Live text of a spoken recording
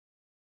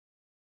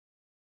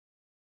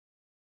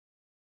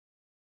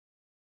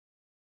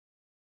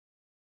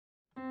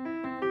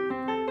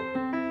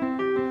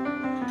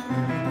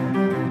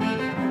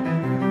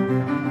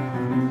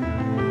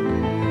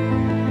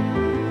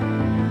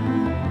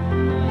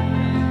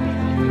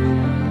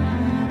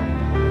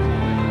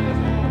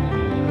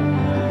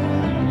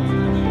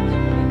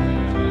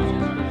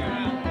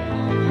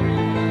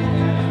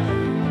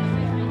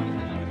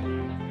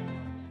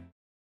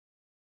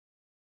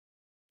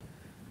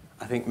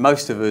think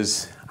most of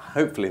us,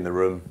 hopefully in the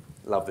room,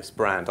 love this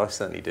brand. I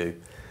certainly do.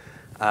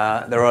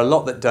 There are a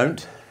lot that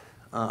don't,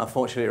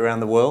 unfortunately, around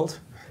the world.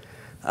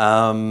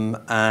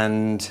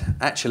 And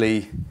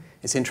actually,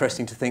 it's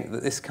interesting to think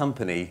that this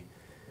company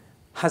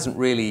hasn't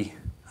really,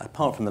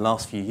 apart from the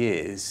last few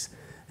years,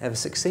 ever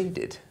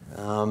succeeded.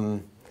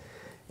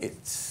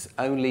 It's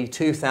only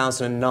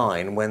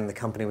 2009 when the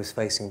company was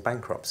facing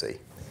bankruptcy.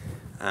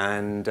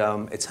 And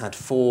it's had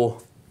 4,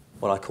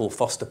 what I call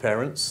foster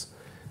parents.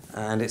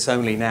 And it's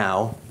only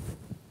now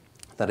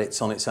that it's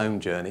on its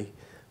own journey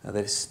that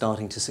it's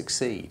starting to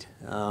succeed,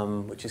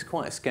 which is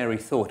quite a scary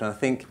thought. And I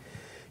think,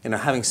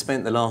 having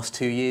spent the last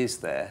 2 years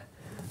there,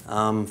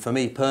 for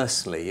me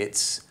personally,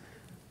 it's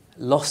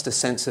lost a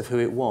sense of who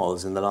it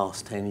was in the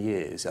last 10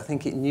 years. I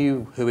think it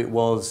knew who it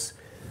was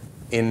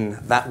in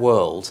that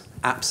world,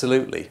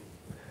 absolutely.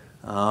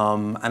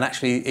 And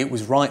actually, it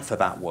was right for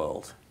that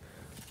world.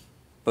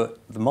 But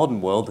the modern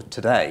world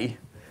today,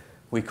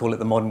 we call it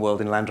the modern world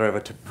in Land Rover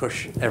to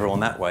push everyone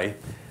that way,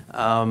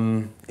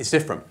 it's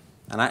different.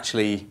 And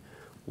actually,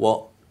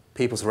 what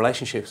people's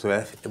relationships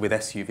with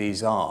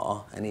SUVs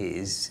are and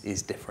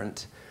is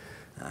different.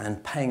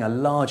 And paying a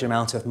large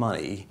amount of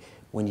money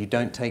when you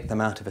don't take them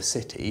out of a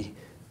city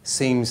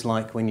seems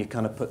like, when you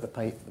kind of put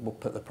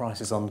the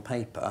prices on the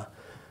paper,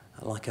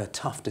 like a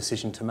tough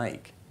decision to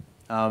make.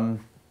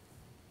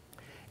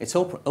 It's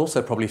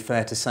also probably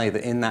fair to say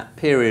that in that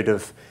period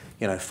of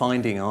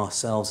finding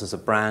ourselves as a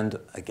brand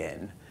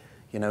again,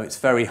 it's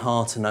very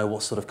hard to know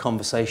what sort of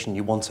conversation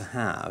you want to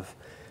have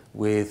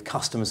with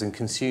customers and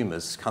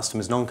consumers,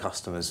 customers,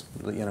 non-customers,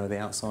 the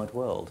outside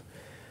world.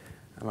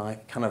 And I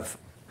kind of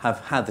have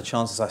had the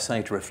chance, as I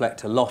say, to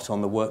reflect a lot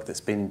on the work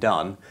that's been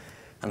done,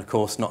 and of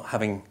course, not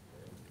having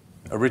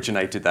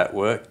originated that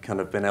work, kind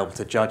of been able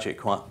to judge it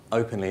quite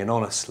openly and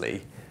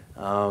honestly.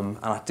 And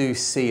I do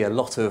see a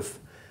lot of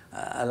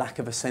a lack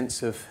of a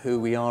sense of who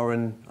we are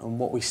and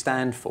what we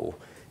stand for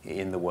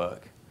in the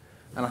work.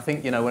 And I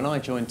think, when I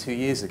joined 2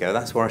 years ago,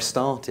 that's where I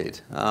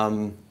started.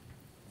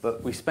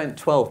 But we spent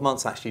 12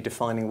 months actually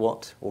defining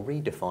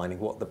redefining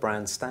what the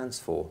brand stands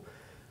for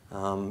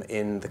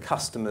in the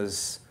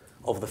customers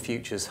of the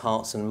future's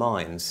hearts and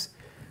minds.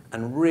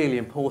 And really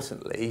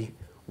importantly,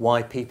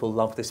 why people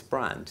love this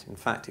brand. In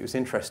fact, it was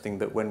interesting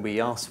that when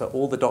we asked for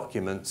all the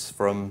documents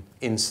from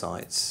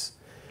Insights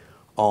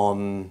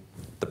on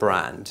the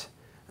brand,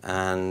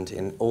 and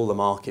in all the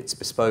markets,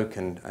 bespoke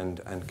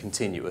and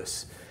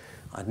continuous,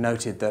 I'd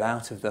noted that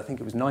out of I think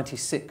it was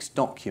 96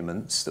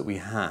 documents that we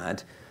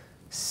had,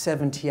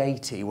 70,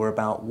 80 were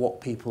about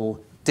what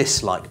people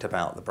disliked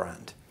about the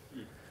brand.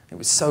 It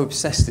was so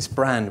obsessed, this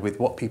brand, with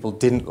what people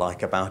didn't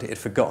like about it, it had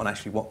forgotten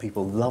actually what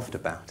people loved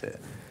about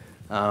it.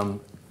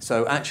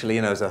 So actually,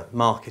 as a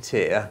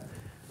marketeer,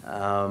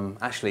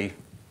 actually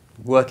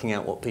working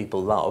out what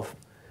people love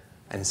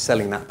and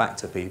selling that back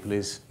to people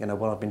is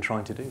what I've been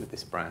trying to do with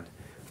this brand.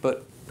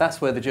 But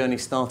that's where the journey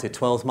started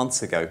 12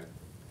 months ago.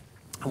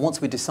 And once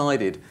we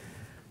decided,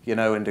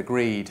 and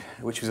agreed,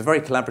 which was a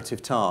very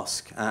collaborative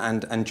task,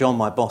 and John,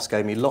 my boss,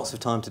 gave me lots of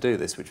time to do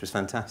this, which was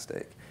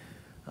fantastic.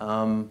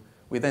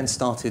 We then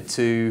started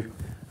to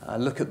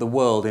look at the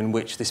world in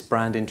which this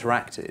brand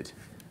interacted.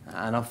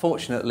 And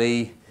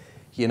unfortunately,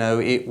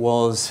 it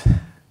was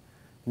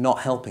not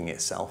helping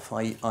itself.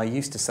 I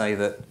used to say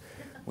that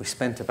we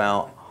spent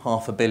about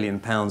 £500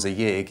 million a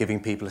year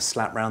giving people a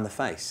slap round the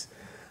face.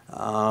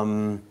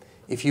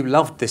 If you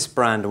loved this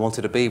brand and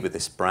wanted to be with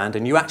this brand,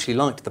 and you actually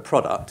liked the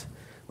product,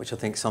 which I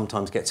think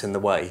sometimes gets in the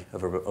way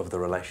of the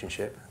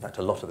relationship, in fact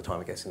a lot of the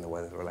time it gets in the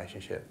way of the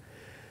relationship,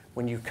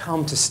 when you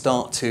come to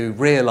start to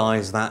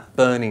realise that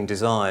burning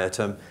desire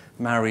to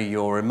marry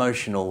your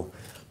emotional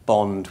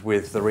bond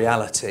with the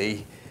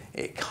reality,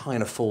 it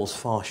kind of falls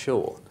far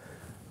short.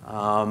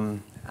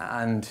 And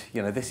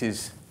this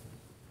is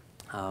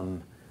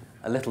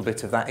a little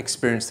bit of that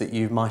experience that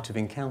you might have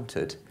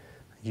encountered.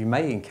 You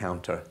may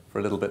encounter for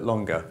a little bit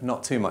longer,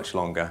 not too much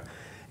longer,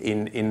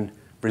 in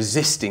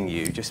resisting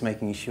you, just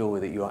making sure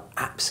that you are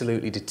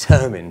absolutely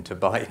determined to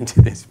buy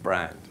into this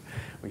brand.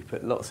 We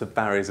put lots of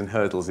barriers and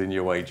hurdles in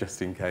your way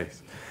just in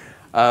case.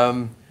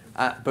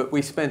 But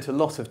we spent a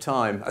lot of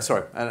time,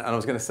 and I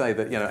was going to say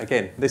that,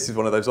 again, this is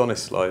one of those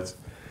honest slides.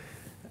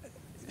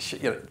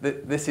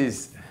 This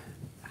is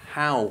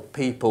how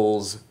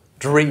people's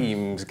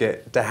dreams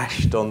get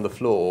dashed on the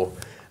floor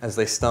as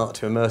they start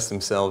to immerse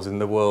themselves in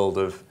the world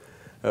of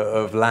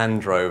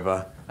Land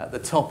Rover. At the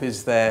top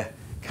is their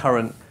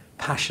current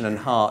passion and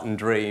heart and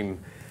dream.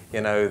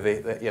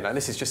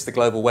 This is just the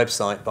global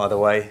website, by the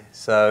way.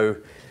 So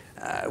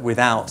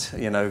without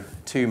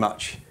too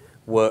much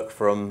work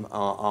from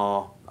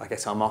our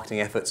marketing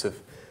efforts of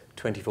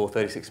 24,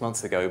 36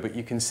 months ago, but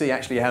you can see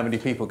actually how many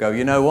people go,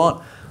 you know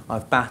what,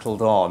 I've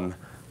battled on.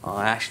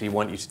 I actually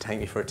want you to take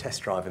me for a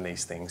test drive in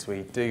these things.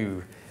 We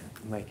do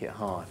make it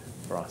hard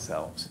for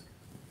ourselves.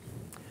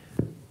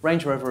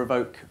 Range Rover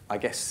Evoque, I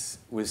guess,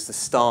 was the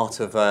start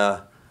of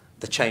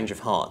the change of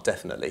heart,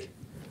 definitely.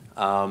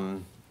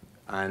 And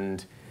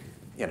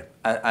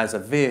as a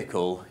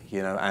vehicle,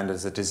 and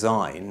as a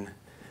design,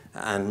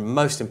 And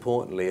most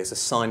importantly, as a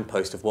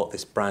signpost of what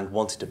this brand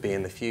wanted to be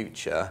in the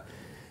future,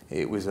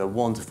 it was a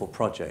wonderful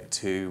project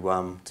to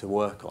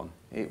work on.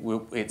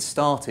 It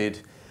started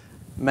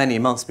many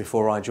months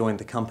before I joined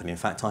the company. In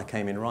fact, I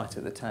came in right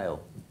at the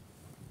tail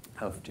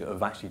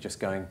of actually just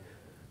going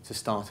to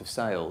start of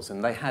sales.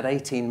 And they had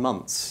 18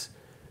 months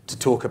to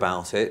talk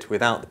about it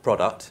without the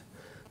product,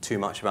 too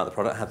much about the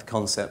product, had the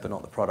concept but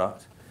not the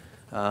product.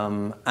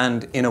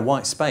 And in a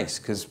white space,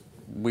 because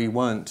we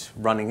weren't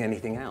running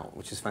anything out,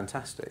 which is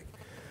fantastic.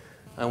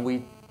 And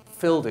we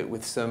filled it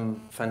with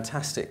some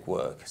fantastic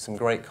work, some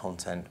great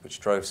content, which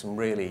drove some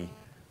really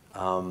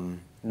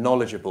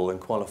knowledgeable and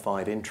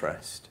qualified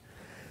interest.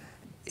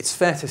 It's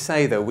fair to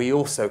say, though, we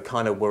also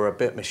kind of were a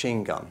bit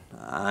machine gun,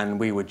 and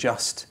we were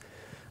just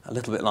a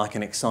little bit like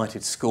an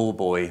excited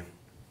schoolboy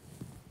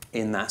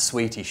in that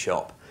sweetie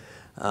shop,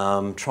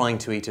 trying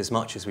to eat as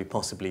much as we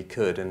possibly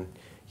could, and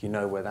you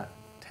know where that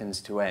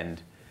tends to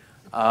end.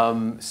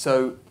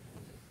 So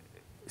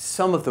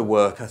some of the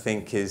work, I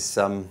think, is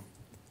a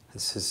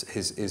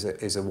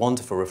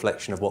wonderful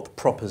reflection of what the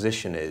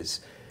proposition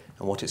is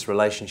and what its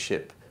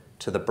relationship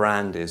to the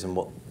brand is and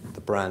what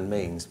the brand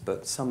means.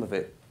 But some of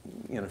it,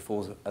 you know,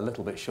 falls a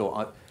little bit short.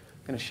 I'm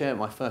going to share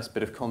my first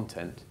bit of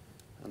content,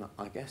 and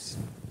I guess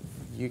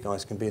you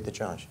guys can be the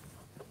judge.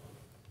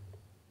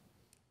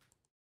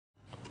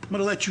 I'm going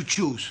to let you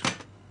choose.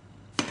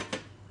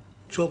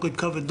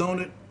 Chocolate-covered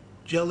donut,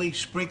 jelly,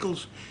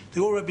 sprinkles.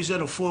 They all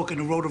represent a fork in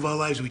the road of our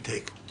lives we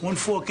take. One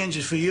fork ends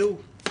is for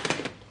you,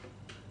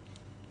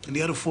 and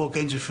the other fork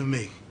ends is for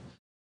me.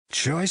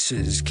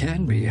 Choices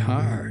can be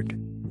hard.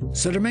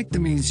 So to make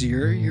them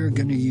easier, you're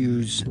going to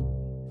use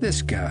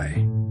this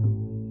guy.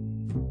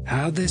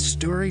 How this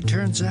story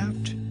turns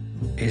out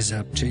is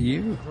up to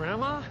you.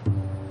 Grandma?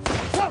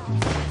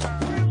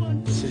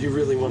 So you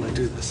really want to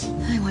do this?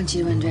 I want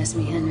you to undress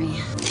me, Henry.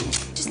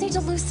 Just need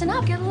to loosen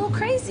up, get a little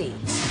crazy.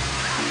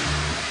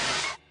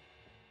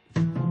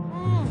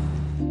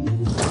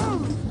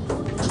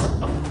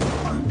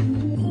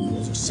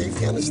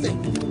 Safety on this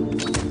thing.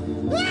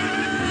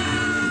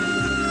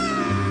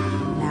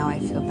 Now I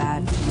feel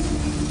bad.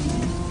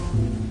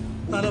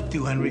 Not up to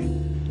you, Henry.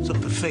 It's up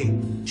to fate.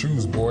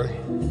 Choose, boy.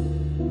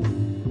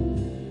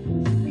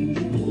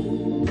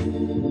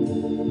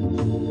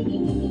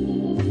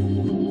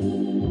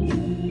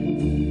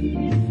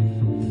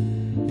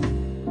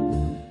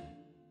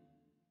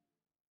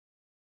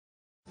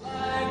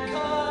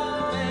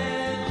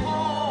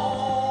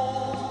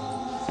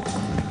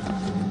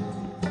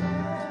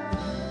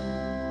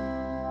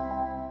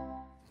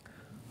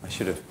 I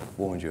should have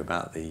warned you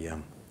about the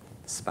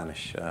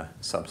Spanish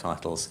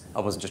subtitles. I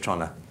wasn't just trying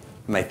to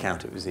make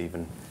out it was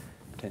even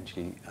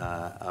potentially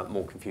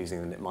more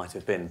confusing than it might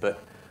have been.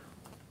 But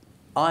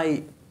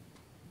I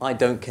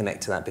don't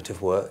connect to that bit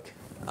of work.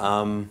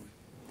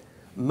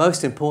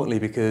 Most importantly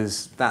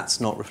because that's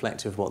not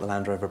reflective of what the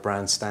Land Rover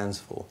brand stands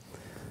for.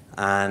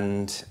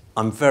 And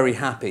I'm very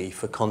happy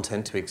for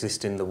content to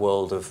exist in the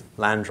world of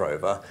Land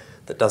Rover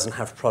that doesn't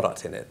have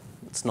product in it.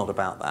 It's not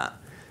about that.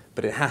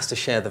 But it has to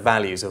share the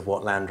values of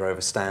what Land Rover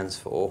stands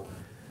for,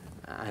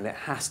 and it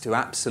has to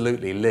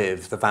absolutely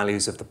live the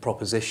values of the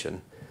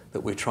proposition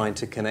that we're trying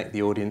to connect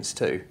the audience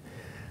to.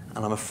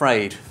 And I'm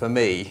afraid, for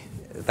me,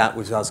 that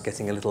was us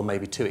getting a little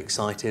maybe too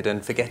excited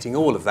and forgetting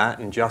all of that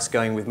and just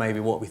going with maybe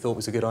what we thought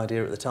was a good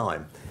idea at the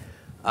time.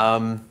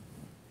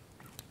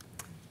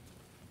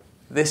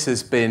 This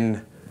has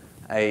been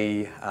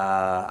a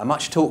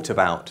much talked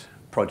about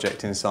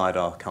project inside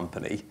our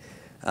company.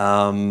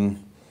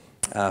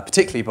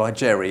 Particularly by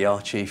Jerry,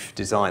 our chief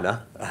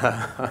designer,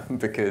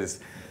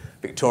 because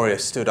Victoria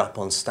stood up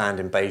on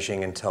stand in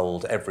Beijing and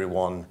told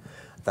everyone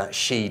that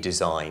she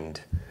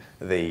designed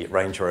the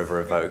Range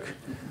Rover Evoque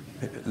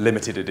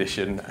limited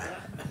edition.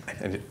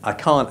 And I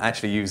can't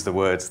actually use the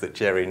words that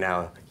Jerry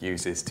now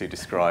uses to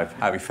describe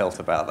how he felt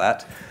about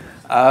that.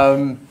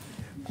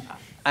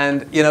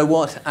 And you know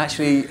what,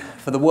 actually,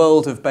 for the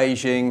world of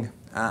Beijing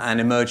and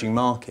emerging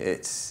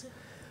markets,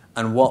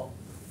 and what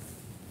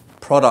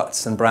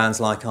products and brands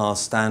like ours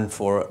stand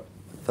for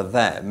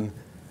them,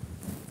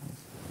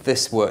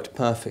 this worked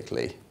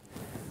perfectly.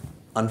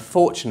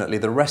 Unfortunately,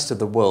 the rest of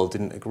the world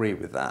didn't agree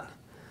with that.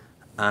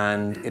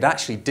 And it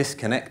actually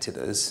disconnected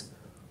us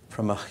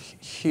from a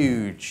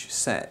huge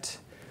set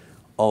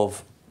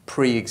of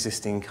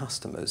pre-existing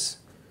customers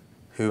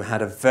who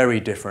had a very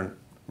different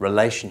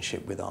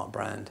relationship with our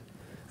brand.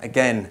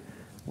 Again,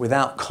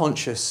 without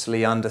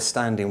consciously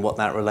understanding what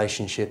that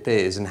relationship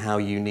is and how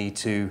you need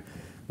to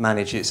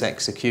manage its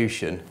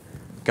execution,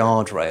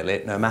 guardrail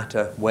it, no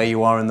matter where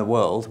you are in the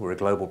world, we're a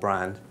global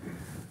brand,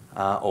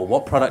 or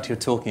what product you're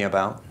talking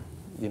about,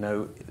 you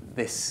know,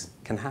 this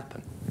can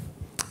happen.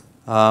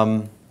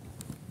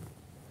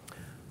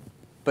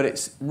 But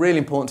it's really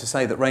important to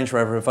say that Range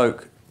Rover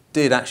Evoque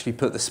did actually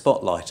put the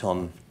spotlight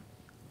on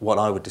what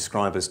I would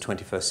describe as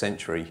 21st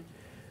century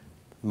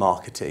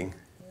marketing.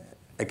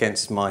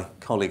 Against my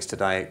colleagues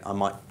today, I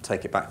might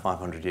take it back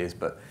 500 years,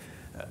 but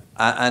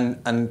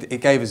and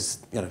it gave us,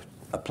 you know,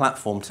 a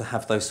platform to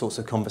have those sorts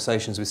of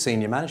conversations with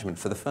senior management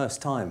for the first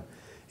time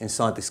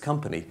inside this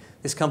company.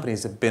 This company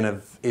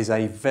is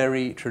a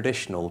very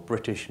traditional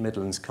British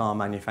Midlands car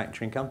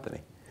manufacturing company.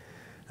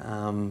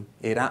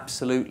 It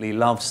absolutely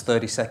loves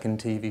 30-second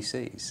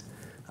TVCs,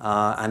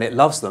 and it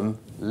loves them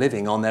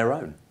living on their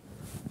own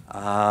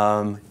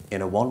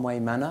in a one-way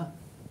manner.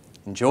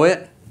 Enjoy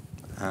it,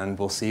 and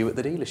we'll see you at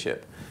the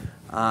dealership.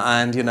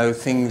 And you know,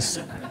 things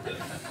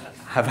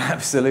have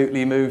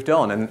absolutely moved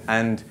on,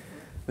 and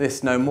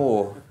this no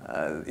more,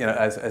 you know,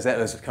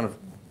 as kind of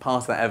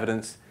part of that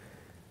evidence,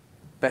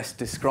 best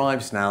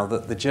describes now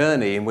that the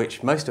journey in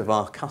which most of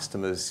our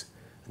customers,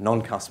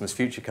 non-customers,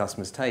 future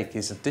customers take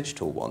is a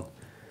digital one.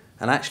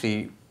 And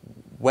actually,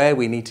 where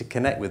we need to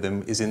connect with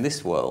them is in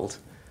this world,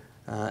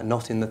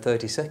 not in the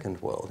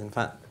 30-second world. In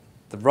fact,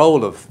 the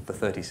role of the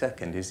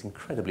 30-second is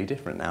incredibly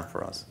different now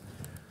for us.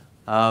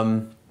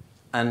 And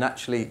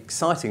actually,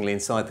 excitingly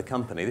inside the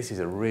company, this is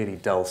a really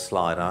dull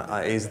slide.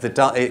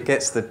 It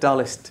gets the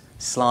dullest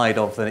slide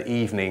of the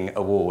evening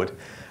award,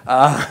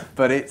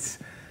 but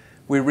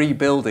we're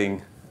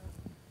rebuilding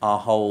our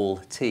whole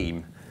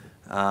team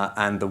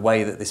and the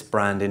way that this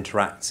brand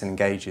interacts,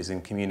 engages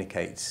and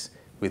communicates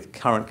with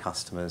current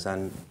customers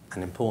and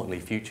importantly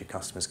future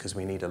customers, because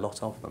we need a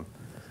lot of them.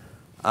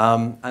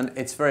 And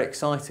it's very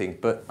exciting,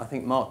 but I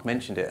think Mark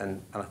mentioned it,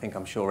 and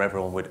I'm sure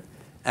everyone would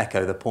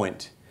echo the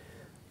point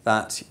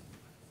that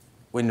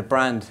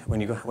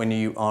when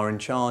you are in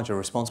charge or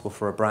responsible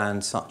for a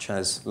brand such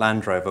as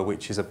Land Rover,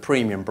 which is a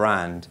premium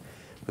brand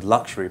with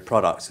luxury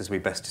products as we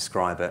best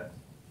describe it,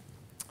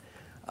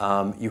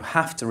 you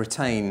have to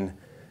retain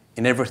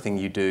in everything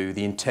you do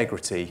the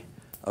integrity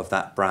of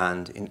that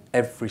brand in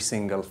every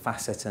single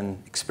facet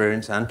and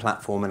experience and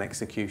platform and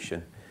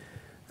execution.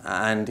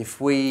 And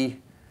if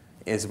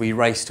as we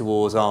race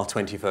towards our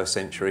 21st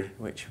century,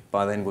 which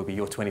by then will be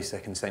your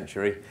 22nd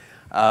century,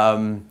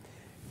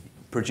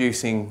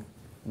 producing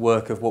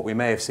work of what we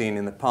may have seen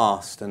in the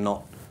past and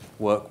not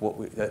work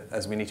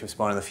as we need to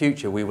aspire in the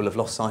future, we will have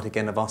lost sight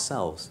again of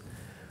ourselves.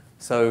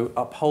 So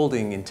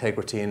upholding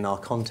integrity in our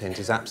content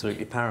is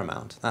absolutely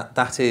paramount.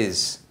 That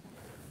is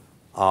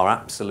our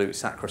absolute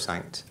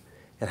sacrosanct.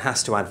 It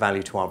has to add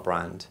value to our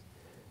brand.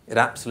 It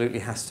absolutely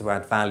has to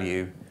add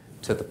value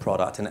to the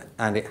product,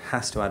 and it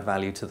has to add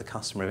value to the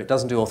customer. If it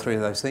doesn't do all three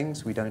of those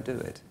things, we don't do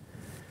it.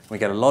 We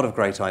get a lot of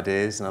great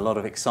ideas and a lot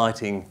of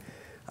exciting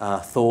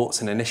thoughts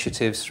and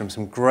initiatives from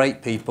some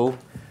great people,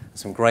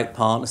 some great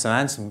partners,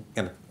 and some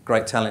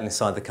great talent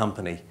inside the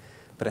company.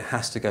 But it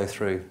has to go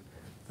through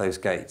those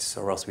gates,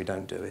 or else we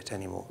don't do it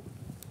anymore.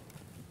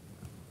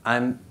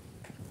 And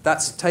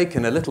that's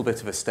taken a little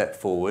bit of a step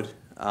forward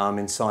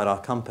inside our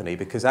company,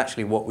 because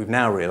actually what we've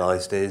now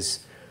realised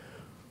is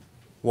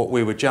what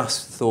we were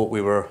just thought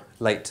we were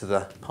late to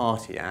the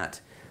party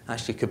at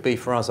actually could be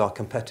for us our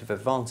competitive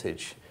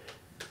advantage.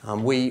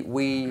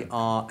 We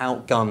are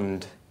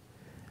outgunned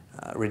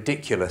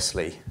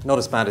ridiculously, not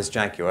as bad as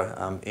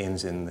Jaguar,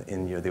 Ian's in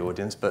the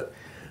audience, but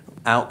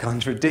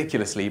outgunned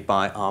ridiculously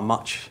by our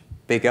much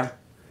bigger,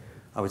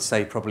 I would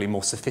say probably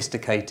more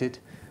sophisticated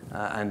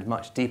and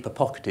much deeper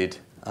pocketed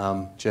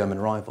German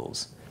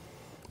rivals.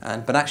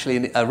 But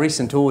actually a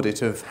recent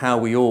audit of how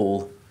we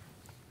all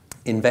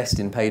invest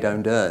in paid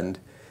owned earned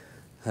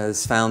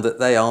has found that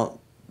they aren't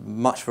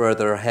much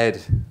further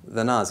ahead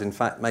than us. In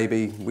fact,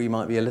 maybe we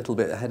might be a little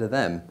bit ahead of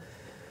them.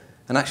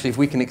 And actually, if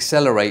we can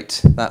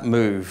accelerate that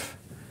move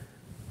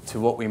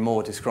to what we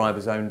more describe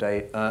as owned,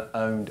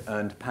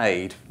 earned,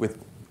 paid, with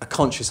a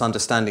conscious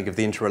understanding of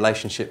the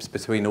interrelationships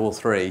between all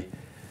three,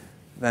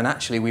 then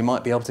actually we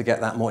might be able to get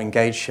that more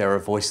engaged share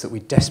of voice that we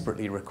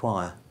desperately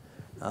require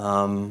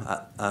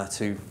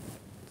to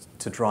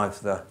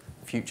drive the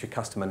future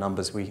customer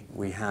numbers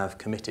we have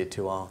committed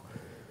to our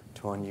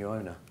new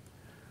owner.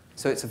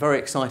 So it's a very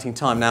exciting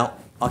time. Now,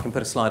 I can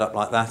put a slide up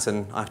like that,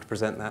 and I have to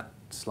present that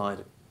slide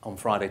on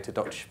Friday to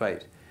Dr.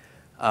 Spate.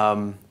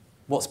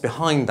 What's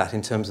behind that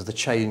in terms of the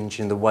change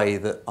in the way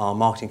that our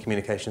marketing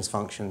communications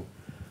function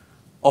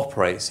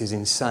operates is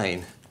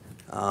insane.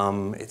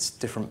 It's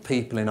different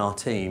people in our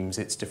teams,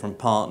 it's different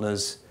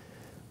partners,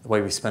 the way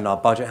we spend our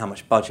budget, how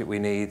much budget we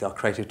need, our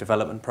creative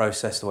development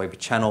process, the way we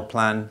channel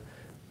plan,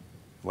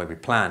 the way we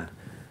plan.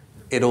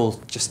 It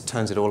all just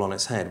turns it all on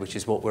its head, which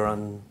is what we're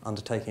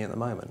undertaking at the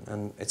moment.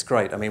 And it's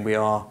great. I mean, we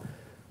are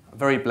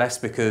very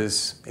blessed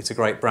because it's a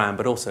great brand,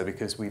 but also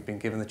because we've been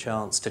given the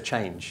chance to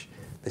change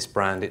this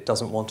brand. It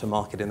doesn't want to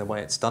market in the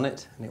way it's done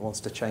it, and it wants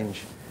to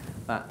change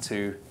that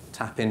to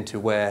tap into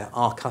where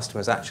our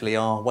customers actually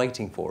are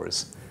waiting for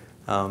us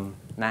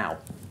now.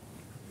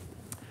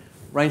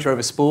 Range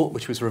Rover Sport,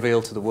 which was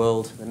revealed to the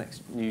world, the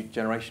next new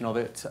generation of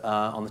it,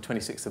 on the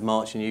 26th of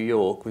March in New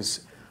York,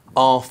 was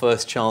our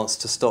first chance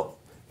to stop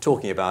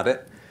talking about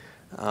it,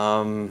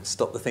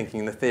 stop the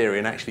thinking and the theory,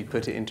 and actually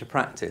put it into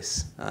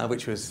practice,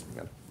 which was,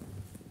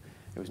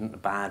 it wasn't a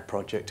bad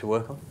project to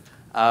work on.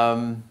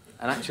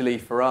 And actually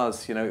for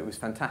us, it was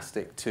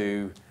fantastic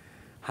to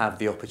have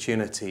the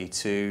opportunity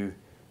to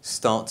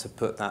start to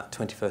put that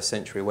 21st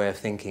century way of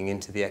thinking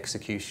into the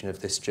execution of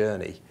this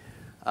journey.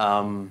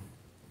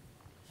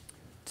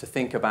 To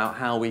think about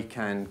how we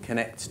can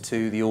connect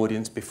to the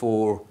audience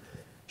before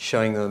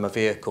showing them a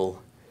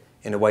vehicle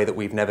in a way that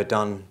we've never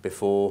done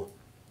before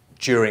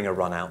during a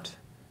run out,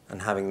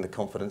 and having the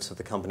confidence of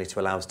the company to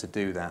allow us to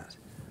do that.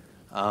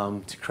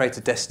 To create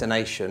a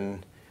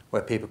destination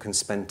where people can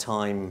spend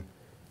time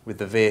with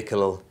the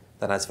vehicle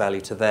that adds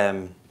value to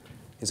them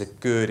is a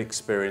good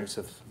experience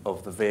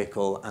of the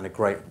vehicle and a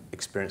great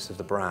experience of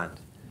the brand.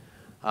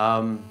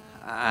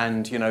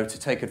 And, you know, to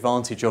take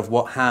advantage of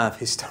what have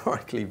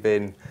historically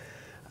been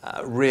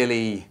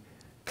really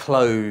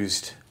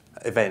closed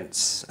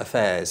events,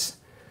 affairs,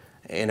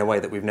 in a way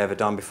that we've never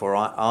done before.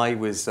 I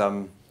was,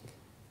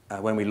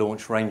 when we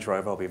launched Range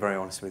Rover, I'll be very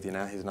honest with you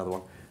now, here's another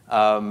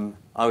one.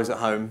 I was at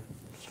home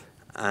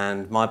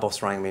and my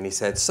boss rang me and he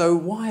said, so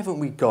why haven't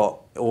we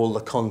got all the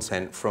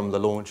content from the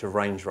launch of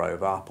Range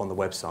Rover up on the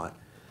website?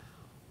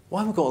 Why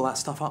haven't we got all that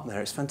stuff up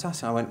there? It's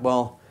fantastic. I went,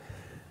 well,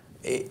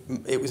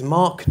 it was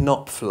Mark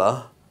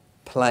Knopfler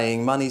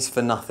playing Money's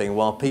for Nothing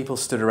while people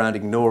stood around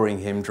ignoring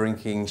him,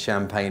 drinking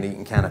champagne,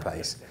 eating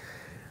canapes.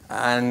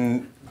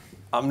 And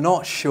I'm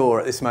not sure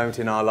at this moment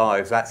in our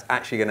lives that's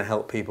actually going to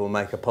help people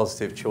make a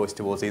positive choice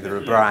towards either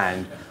a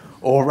brand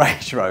or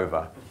Range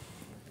Rover.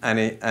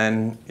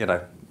 And you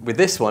know, with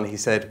this one, he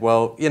said,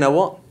 well, you know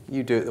what?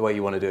 You do it the way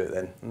you want to do it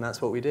then. And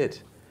that's what we did.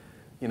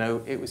 You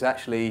know, it was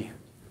actually,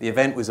 the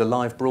event was a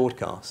live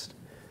broadcast.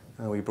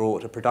 We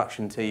brought a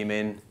production team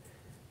in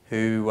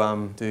who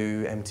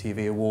do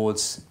MTV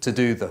Awards to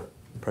do the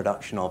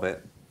production of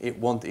it.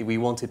 We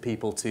wanted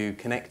people to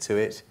connect to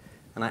it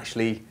and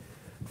actually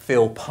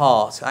feel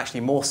part, actually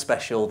more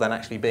special than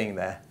actually being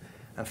there,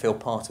 and feel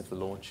part of the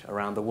launch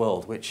around the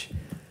world, which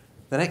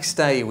the next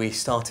day we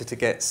started to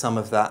get some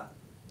of that,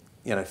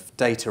 you know,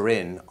 data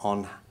in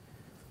on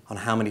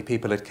how many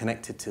people had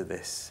connected to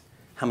this,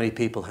 how many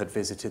people had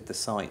visited the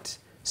site,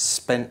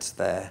 spent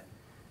there,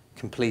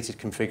 completed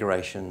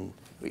configuration.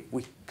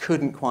 We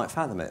couldn't quite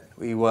fathom it.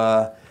 We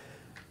were,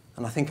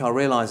 and I think our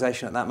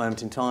realization at that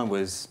moment in time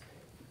was,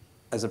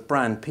 as a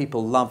brand,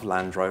 people love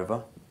Land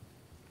Rover.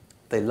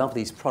 They love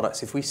these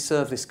products. If we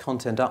serve this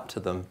content up to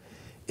them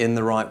in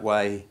the right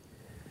way,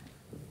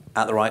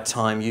 at the right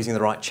time, using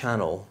the right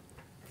channel,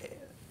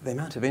 the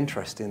amount of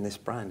interest in this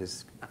brand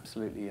is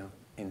absolutely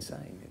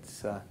insane.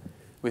 It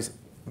was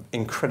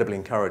incredibly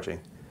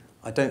encouraging.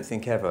 I don't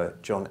think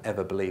John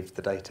ever believed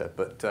the data,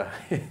 but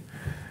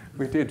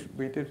we did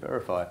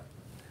verify it.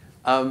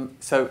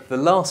 So the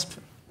last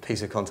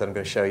piece of content I'm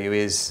going to show you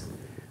is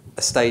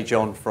a stage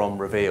on from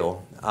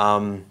Reveal.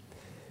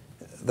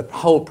 The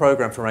whole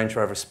program for Range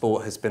Rover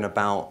Sport has been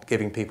about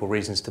giving people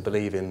reasons to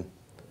believe in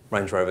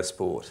Range Rover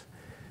Sport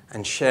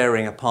and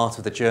sharing a part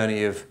of the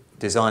journey of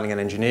designing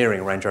and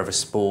engineering Range Rover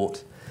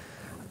Sport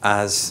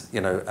as,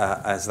 you know,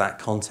 as that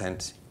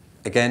content.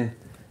 Again,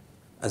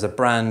 as a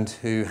brand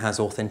who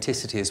has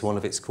authenticity as one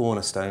of its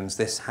cornerstones,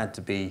 this had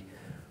to be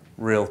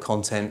real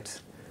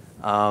content.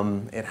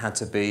 It had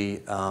to be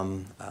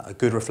a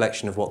good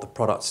reflection of what the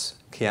product's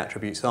key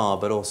attributes are,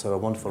 but also a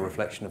wonderful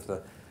reflection of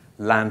the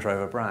Land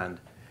Rover brand.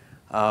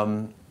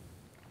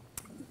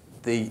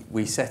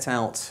 We set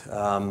out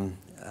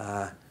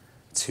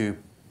to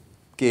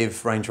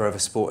give Range Rover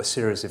Sport a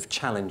series of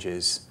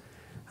challenges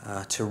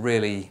to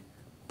really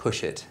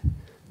push it,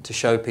 to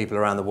show people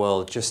around the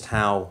world just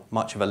how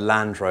much of a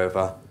Land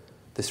Rover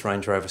this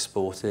Range Rover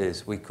Sport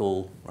is. We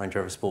call Range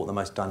Rover Sport the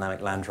most dynamic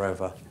Land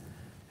Rover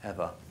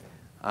ever.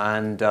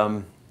 And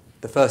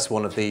the first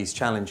one of these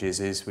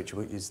challenges is, which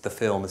is the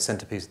film, the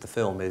centerpiece of the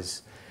film,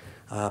 is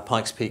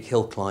Pikes Peak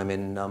Hill Climb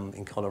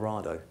in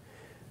Colorado.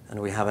 And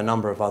we have a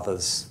number of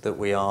others that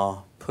we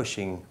are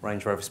pushing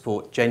Range Rover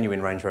Sport,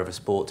 genuine Range Rover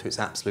Sport, to its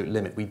absolute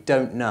limit. We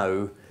don't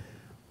know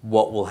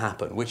what will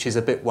happen, which is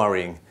a bit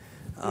worrying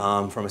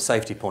from a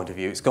safety point of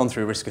view. It's gone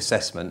through risk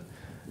assessment.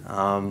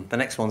 The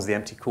next one's the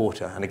empty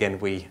quarter. And again,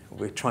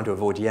 we're trying to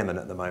avoid Yemen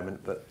at the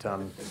moment. But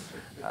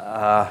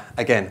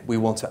again, we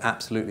want to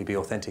absolutely be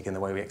authentic in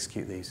the way we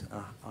execute these.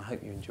 I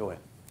hope you enjoy it.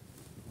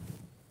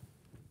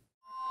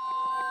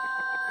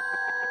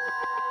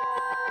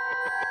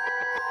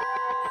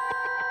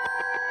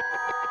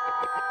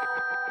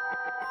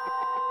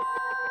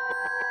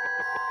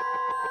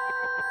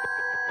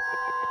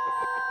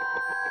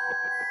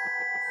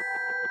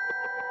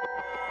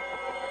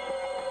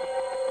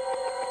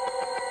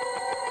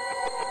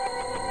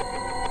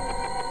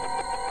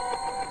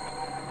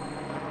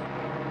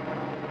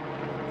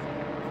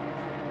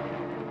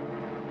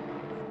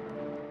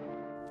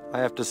 I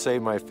have to say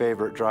my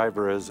favorite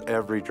driver is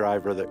every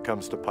driver that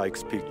comes to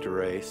Pikes Peak to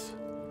race.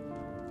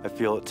 I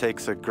feel it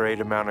takes a great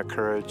amount of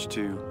courage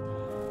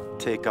to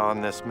take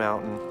on this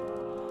mountain.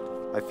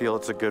 I feel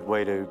it's a good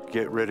way to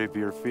get rid of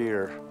your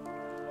fear.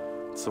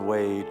 It's a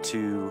way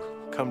to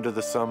come to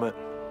the summit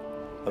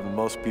of the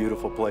most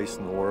beautiful place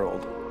in the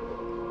world.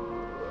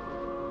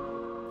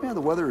 Yeah,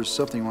 the weather is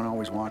something you want to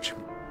always watch.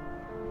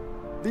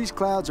 These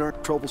clouds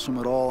aren't troublesome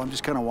at all. I'm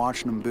just kind of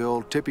watching them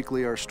build.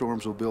 Typically, our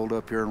storms will build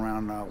up here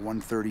around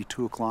 1:30,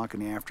 2 o'clock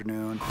in the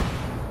afternoon.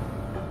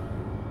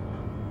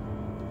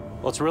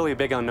 Well, it's really a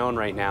big unknown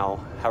right now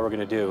how we're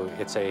going to do.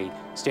 It's a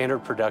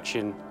standard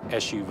production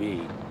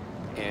SUV.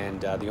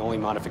 and the only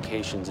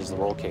modifications is the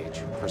roll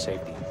cage for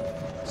safety.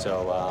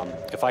 So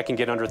if I can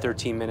get under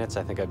 13 minutes,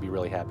 I think I'd be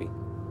really happy.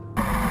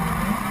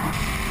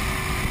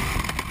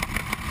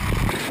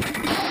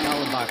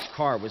 Dallenbach's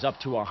car was up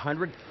to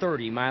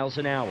 130 miles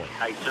an hour.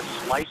 I just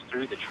sliced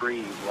through the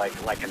tree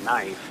like a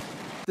knife.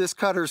 This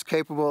cutter is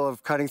capable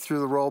of cutting through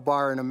the roll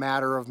bar in a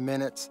matter of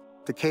minutes.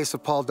 The case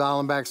of Paul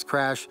Dallenbach's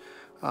crash,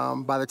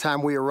 by the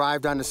time we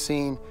arrived on the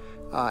scene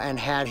and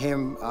had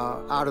him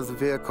out of the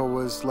vehicle,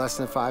 was less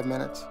than 5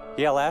 minutes.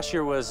 Yeah, last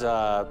year was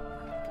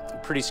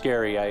pretty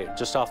scary.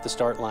 Just off the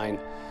start line,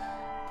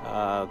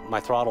 my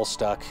throttle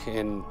stuck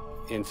in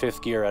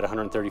fifth gear at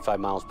 135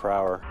 miles per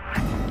hour.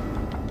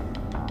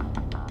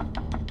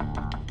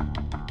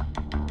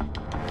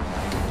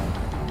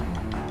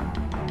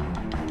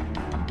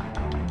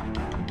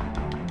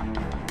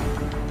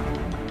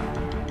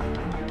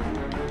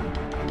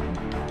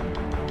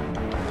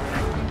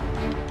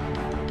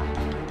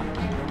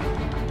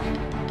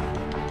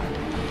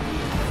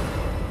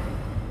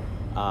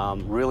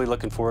 Really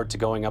looking forward to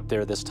going up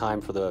there this time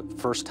for the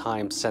first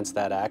time since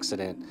that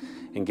accident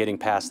and getting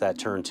past that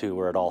turn 2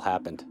 where it all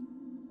happened.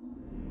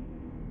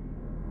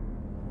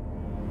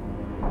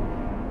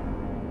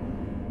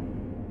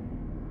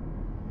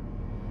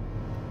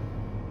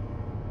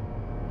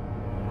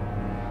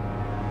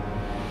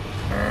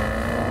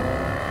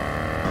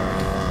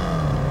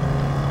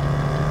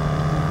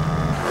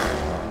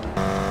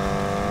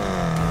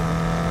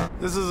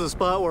 This is a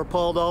spot where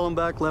Paul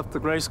Dallenbach left the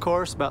race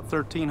course about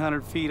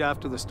 1,300 feet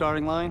after the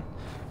starting line.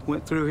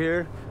 Went through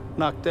here,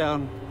 knocked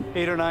down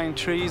 8 or 9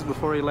 trees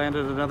before he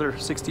landed another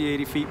 60,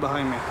 80 feet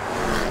behind me.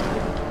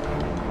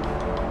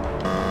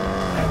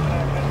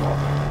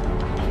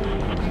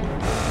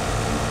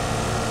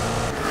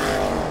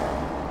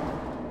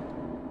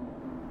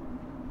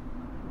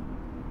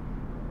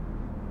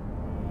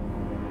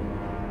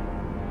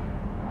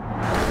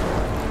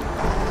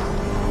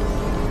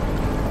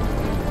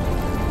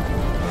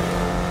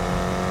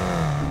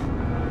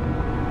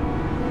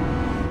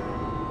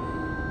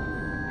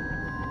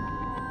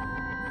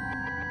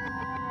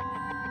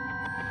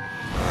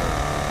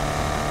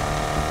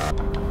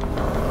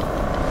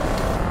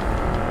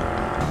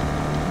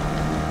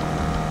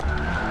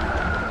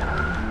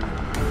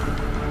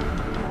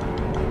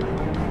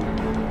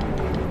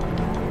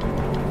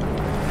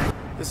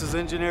 This is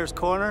Engineer's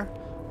Corner.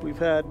 We've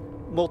had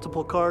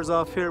multiple cars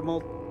off here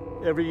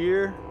every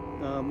year.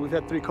 We've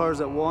had 3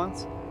 cars at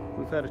once.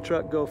 We've had a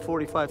truck go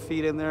 45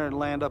 feet in there and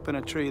land up in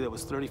a tree that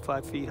was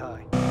 35 feet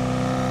high.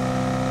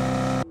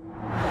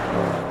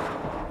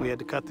 We had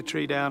to cut the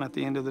tree down at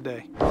the end of the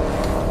day.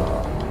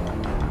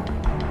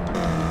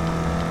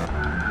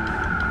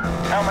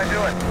 How am I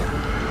doing?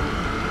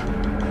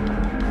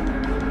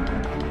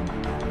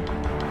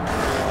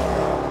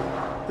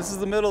 This is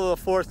the middle of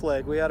the 4th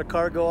leg. We had a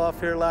car go off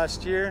here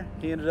last year.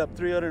 He ended up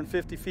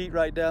 350 feet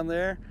right down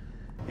there.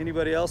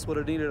 Anybody else would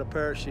have needed a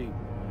parachute.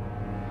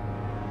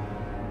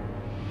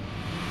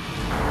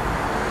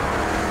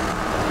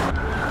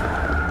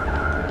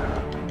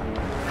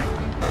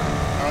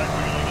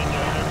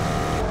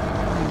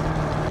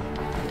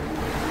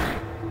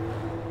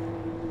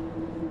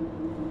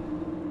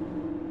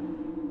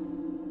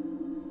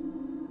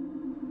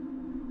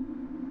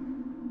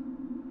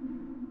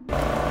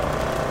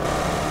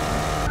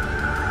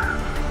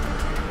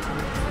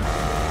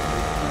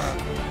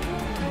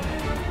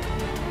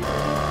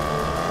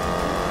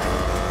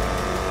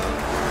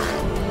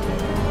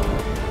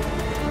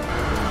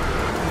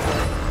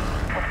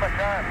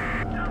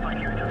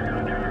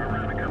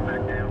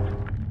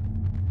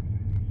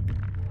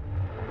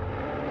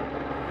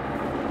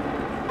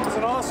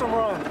 An awesome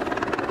run.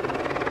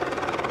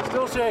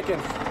 Still shaking.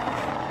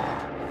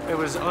 It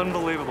was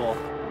unbelievable.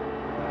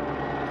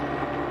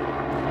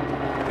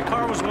 The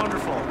car was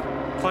wonderful.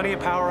 Plenty of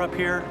power up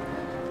here.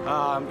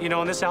 You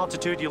know, in this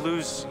altitude, you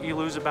lose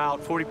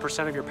about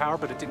 40% of your power,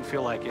 but it didn't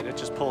feel like it. It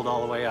just pulled all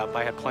the way up.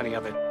 I had plenty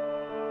of it.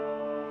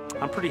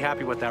 I'm pretty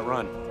happy with that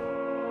run.